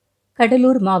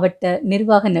கடலூர் மாவட்ட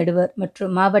நிர்வாக நடுவர்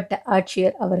மற்றும் மாவட்ட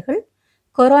ஆட்சியர் அவர்கள்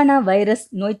கொரோனா வைரஸ்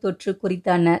நோய் தொற்று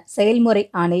குறித்தான செயல்முறை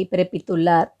ஆணை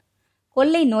பிறப்பித்துள்ளார்.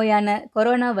 கொள்ளை நோயான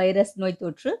கொரோனா வைரஸ் நோய்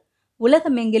தொற்று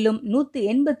உலகமெங்கிலும்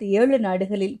 187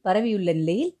 நாடுகளில் பரவியுள்ள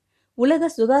நிலையில்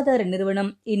உலக சுகாதார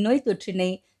நிறுவனம் இந்நோய்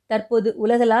தொற்றினை தற்போது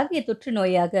உலகளாவிய தொற்று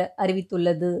நோயாக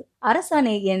அறிவித்துள்ளது.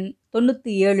 அரசாணை எண்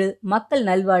 97 மக்கள்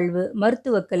நல்வாழ்வு,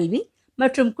 மருத்துவ கல்வி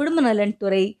மற்றும் குடும்ப நலன்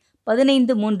துறை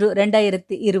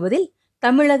 15/3/2020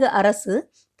 தமிழக அரசு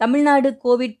தமிழ்நாடு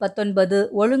கோவிட்-19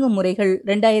 ஒழுங்குமுறைகள்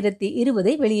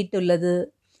 2020 வெளியிட்டுள்ளது.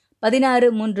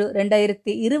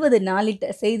 16/3/2020 நாளிட்ட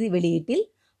செய்தி வெளியீட்டில்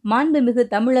மாண்புமிகு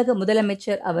தமிழக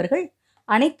முதலமைச்சர் அவர்கள்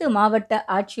அனைத்து மாவட்ட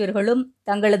ஆட்சியர்களும்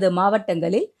தங்களது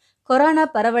மாவட்டங்களில் கொரோனா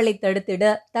பரவலை தடுத்திட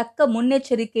தக்க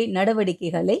முன்னெச்சரிக்கை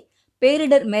நடவடிக்கைகளை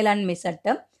பேரிடர் மேலாண்மை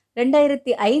சட்டம்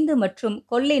 2005 மற்றும்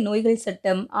கொள்ளை நோய்கள்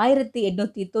சட்டம்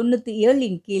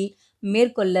 1897 கீழ்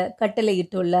மேற்கொள்ள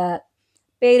கட்டளையிட்டுள்ளார்.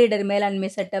 பேரிடர் மேலாண்மை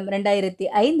சட்டம்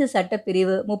 2005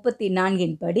 சட்டப்பிரிவு 34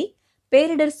 படி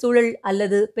பேரிடர் சூழல்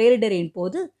அல்லது பேரிடரின்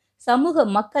போது சமூக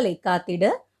மக்களை காத்திட,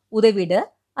 உதவிட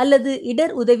அல்லது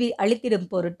இடர் உதவி அளித்திடும்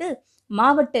பொருட்டு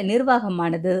மாவட்ட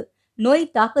நிர்வாகமானது நோய்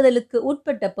தாக்குதலுக்கு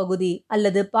உட்பட்ட பகுதி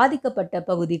அல்லது பாதிக்கப்பட்ட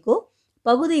பகுதிக்கோ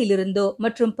பகுதியிலிருந்தோ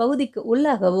மற்றும் பகுதிக்கு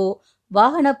உள்ளாகவோ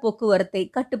வாகன போக்குவரத்தை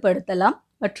கட்டுப்படுத்தலாம்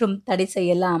மற்றும் தடை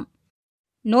செய்யலாம்.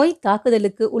 நோய்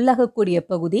தாக்குதலுக்கு உள்ளாகக்கூடிய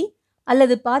பகுதி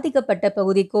அல்லது பாதிக்கப்பட்ட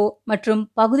பகுதிக்கோ மற்றும்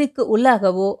பகுதிக்கு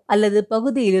உள்ளாகவோ அல்லது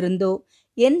பகுதியிலிருந்தோ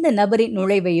எந்த நபரின்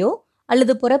நுழைவையோ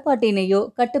அல்லது புறப்பாட்டினையோ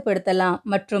கட்டுப்படுத்தலாம்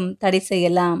மற்றும் தடை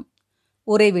செய்யலாம்.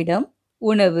 உறைவிடம்,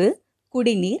 உணவு,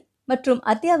 குடிநீர் மற்றும்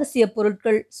அத்தியாவசிய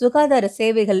பொருட்கள், சுகாதார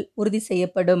சேவைகள் உறுதி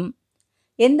செய்யப்படும்.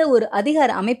 எந்த ஒரு அதிகார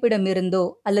அமைப்பிடமிருந்தோ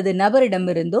அல்லது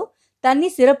நபரிடமிருந்தோ தனி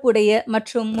சிறப்புடைய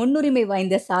மற்றும் முன்னுரிமை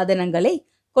வாய்ந்த சாதனங்களை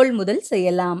கொள்முதல்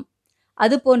செய்யலாம்.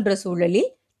 அதுபோன்ற சூழலில்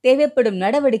தேவைப்படும்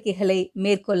நடவடிக்கைகளை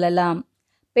மேற்கொள்ளலாம்.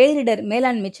 பேரிடர்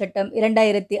மேலாண்மை சட்டம்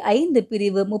 2005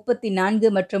 பிரிவு 34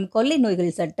 மற்றும் கொள்ளை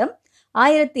நோய்கள் சட்டம்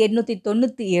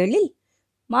 1897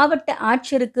 மாவட்ட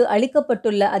ஆட்சியருக்கு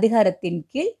அளிக்கப்பட்டுள்ள அதிகாரத்தின்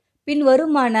கீழ்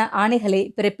பின்வருமான ஆணைகளை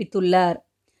பிறப்பித்துள்ளார்.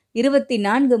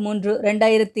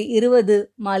 24/3/2020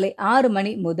 மாலை 6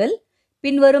 மணி முதல்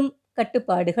பின்வரும்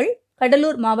கட்டுப்பாடுகள்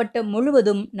கடலூர் மாவட்டம்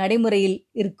முழுவதும் நடைமுறையில்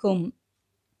இருக்கும்.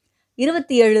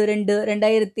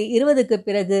 27/2/2020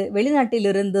 பிறகு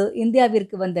வெளிநாட்டிலிருந்து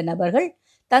இந்தியாவிற்கு வந்த நபர்கள்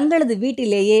தங்களது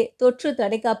வீட்டிலேயே தொற்று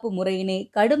தடைக்காப்பு முறையினை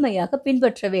கடுமையாக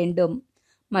பின்பற்ற வேண்டும்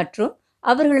மற்றும்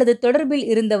அவர்களது தொடர்பில்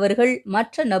இருந்தவர்கள்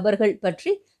மற்ற நபர்கள்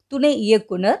பற்றி துணை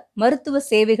இயக்குனர் மருத்துவ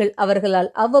சேவைகள் அவர்களால்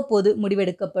அவ்வப்போது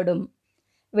முடிவெடுக்கப்படும்.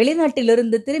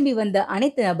 வெளிநாட்டிலிருந்து திரும்பி வந்த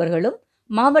அனைத்து நபர்களும்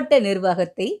மாவட்ட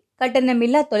நிர்வாகத்தை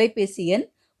கட்டணமில்லா தொலைபேசி எண்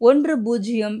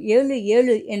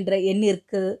 1077 என்ற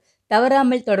எண்ணிற்கு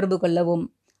தவறாமல் தொடர்பு கொள்ளவும்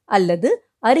அல்லது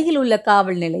அருகில் உள்ள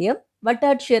காவல் நிலையம்,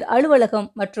 வட்டாட்சியர் அலுவலகம்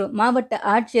மற்றும் மாவட்ட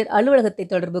ஆட்சியர் அலுவலகத்தை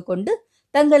தொடர்பு கொண்டு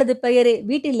தங்களது பெயரை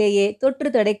வீட்டிலேயே தொற்று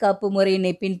தடைக்காப்பு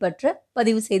முறையினை பின்பற்ற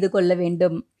பதிவு செய்து கொள்ள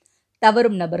வேண்டும்.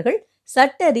 தவறும் நபர்கள்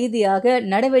சட்ட ரீதியாக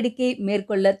நடவடிக்கை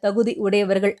மேற்கொள்ள தகுதி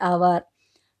உடையவர்கள் ஆவார்.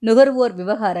 நுகர்வோர்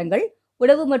விவகாரங்கள்,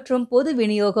 உணவு மற்றும் பொது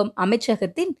விநியோகம்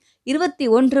அமைச்சகத்தின்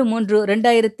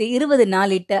 21/3/2020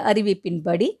 நாளிட்ட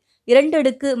அறிவிப்பின்படி 2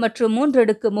 அடுக்கு மற்றும் 3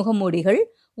 அடுக்கு முகமூடிகள்,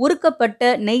 உருக்கப்பட்ட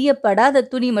நெய்யப்படாத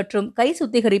துணி மற்றும் கை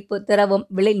சுத்திகரிப்பு திரவம்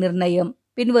விலை நிர்ணயம்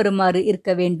பின்வருமாறு இருக்க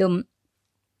வேண்டும்.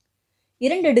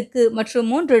 2 அடுக்கு மற்றும்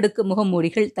 3 அடுக்கு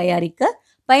முகமூடிகள் தயாரிக்க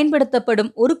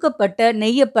பயன்படுத்தப்படும் உருக்கப்பட்ட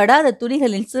நெய்யப்படாத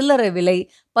துணிகளின் சில்லறை விலை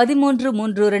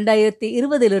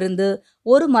 13/3/2020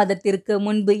 ஒரு மாதத்திற்கு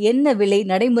முன்பு என்ன விலை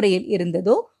நடைமுறையில்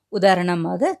இருந்ததோ,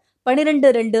 உதாரணமாக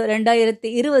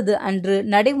 12/2/2020 அன்று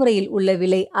நடைமுறையில் உள்ள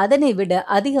விலை அதனை விட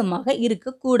அதிகமாக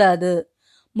இருக்கக்கூடாது.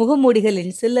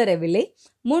 முகமூடிகளின் சில்லறை விலை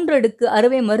 3 அடுக்கு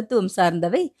அறுவை மருத்துவம்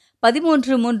சார்ந்தவை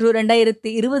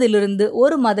 13/3/2020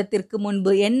 ஒரு மாதத்திற்கு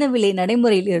முன்பு என்ன விலை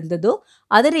நடைமுறையில் இருந்ததோ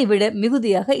அதனை விட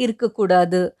மிகுதியாக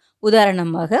இருக்கக்கூடாது.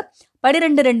 உதாரணமாக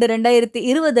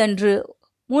 12/2/2020 அன்று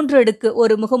 3 அடுக்கு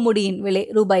ஒரு முகமூடியின் விலை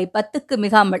ரூபாய் 10க்கு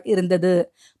மிகாமல் இருந்தது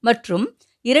மற்றும்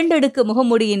 2 அடுக்கு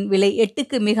முகமூடியின் விலை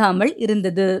 8க்கு மிகாமல்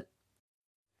இருந்தது.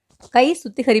 கை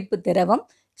சுத்திகரிப்பு திரவம்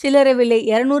சில்லறை விலை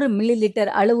 200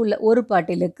 மில்லிலிட்டர் அளவுள்ள ஒரு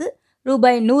பாட்டிலுக்கு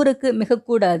ரூபாய் 100க்கு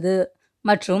மிகக்கூடாது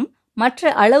மற்றும் மற்ற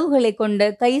அளவுகளை கொண்ட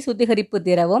கை சுத்திகரிப்பு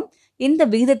திரவம் இந்த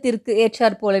விகிதத்திற்கு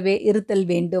ஏற்றாற் போலவே இருத்தல்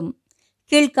வேண்டும்.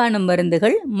 கீழ்காணும்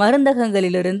மருந்துகள்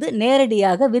மருந்தகங்களிலிருந்து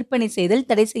நேரடியாக விற்பனை செய்தல்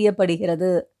தடை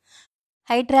செய்யப்படுகிறது.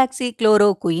 ஹைட்ராக்சி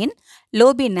குளோரோகுயின்,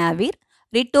 லோபினாவிர்,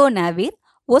 ரிட்டோனாவிர்,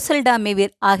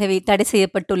 ஓசல்டாமிவிர் ஆகியவை தடை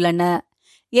செய்யப்பட்டுள்ளன.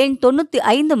 எண்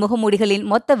 95 முகமூடிகளின்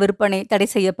மொத்த விற்பனை தடை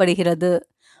செய்யப்படுகிறது.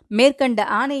 மேற்கண்ட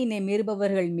ஆணையினை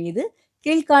மீறுபவர்கள் மீது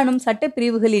கீழ்காணும்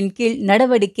சட்டப்பிரிவுகளின் கீழ்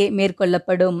நடவடிக்கை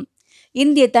மேற்கொள்ளப்படும்.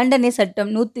 இந்திய தண்டனை சட்டம்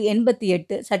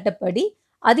 188 சட்டப்படி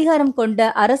அதிகாரம் கொண்ட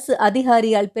அரசு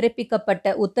அதிகாரியால்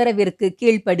பிறப்பிக்கப்பட்ட உத்தரவிற்கு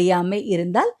கீழ்ப்படியாமை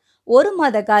இருந்தால் 1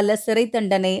 மாத கால சிறை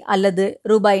தண்டனை அல்லது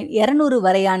ரூபாய் 200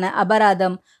 வரையான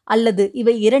அபராதம் அல்லது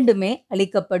இவை இரண்டுமே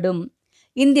அளிக்கப்படும்.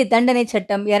 இந்திய தண்டனை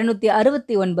சட்டம்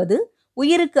 269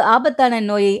 உயிருக்கு ஆபத்தான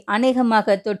நோயை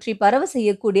அநேகமாக தொற்றி பரவ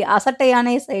செய்யக்கூடிய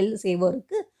அசட்டையான செயல்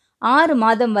செய்வோருக்கு 6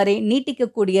 மாதம் வரை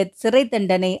நீட்டிக்கக்கூடிய சிறை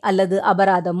தண்டனை அல்லது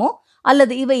அபராதமோ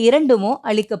அல்லது இவை இரண்டுமோ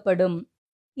அளிக்கப்படும்.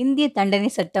 இந்திய தண்டனை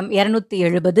சட்டம்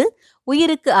 270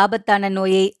 உயிருக்கு ஆபத்தான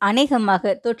நோயை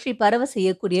அநேகமாக தொற்றி பரவ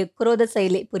செய்யக்கூடிய குரோத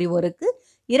செயலை புரிவோருக்கு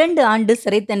 2 ஆண்டு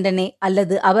சிறை தண்டனை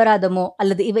அல்லது அபராதமோ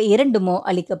அல்லது இவை இரண்டுமோ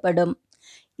அளிக்கப்படும்.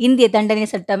 இந்திய தண்டனை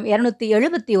சட்டம்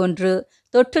 271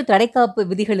 தொற்று தடைக்காப்பு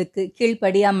விதிகளுக்கு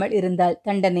கீழ்ப்படியாமல் இருந்தால்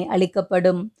தண்டனை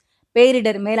அளிக்கப்படும்.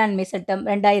 பேரிடர் மேலாண்மை சட்டம்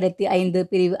 2005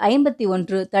 பிரிவு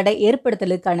 51 தடை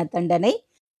ஏற்படுத்தலுக்கான தண்டனை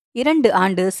 2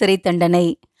 ஆண்டு சிறை தண்டனை.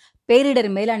 பேரிடர்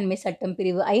மேலாண்மை சட்டம்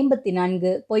பிரிவு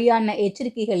 54 பொய்யான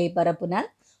எச்சரிக்கைகளை பரப்புனால்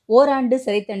ஓராண்டு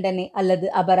சிறை தண்டனை அல்லது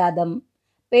அபராதம்.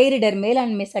 பேரிடர்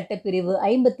மேலாண்மை சட்டப்பிரிவு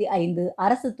 55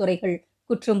 அரசு துறைகள்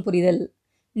குற்றம் புரிதல்.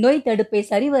 நோய் தடுப்பை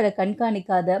சரிவர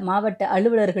கண்காணிக்காத மாவட்ட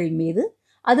அலுவலர்கள் மீது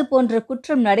அதுபோன்ற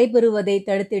குற்றம் நடைபெறுவதை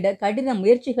தடுத்திட கடின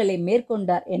முயற்சிகளை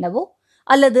மேற்கொண்டார் எனவோ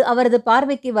அல்லது அவரது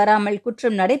பார்வைக்கு வராமல்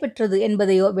குற்றம் நடைபெற்றது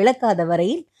என்பதையோ விளக்காத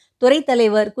வரையில் துறை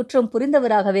தலைவர் குற்றம்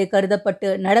புரிந்தவராகவே கருதப்பட்டு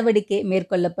நடவடிக்கை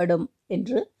மேற்கொள்ளப்படும்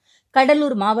என்று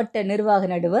கடலூர் மாவட்ட நிர்வாக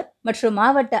நடுவர் மற்றும்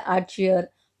மாவட்ட ஆட்சியர்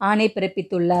ஆணை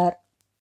பிறப்பித்துள்ளார்.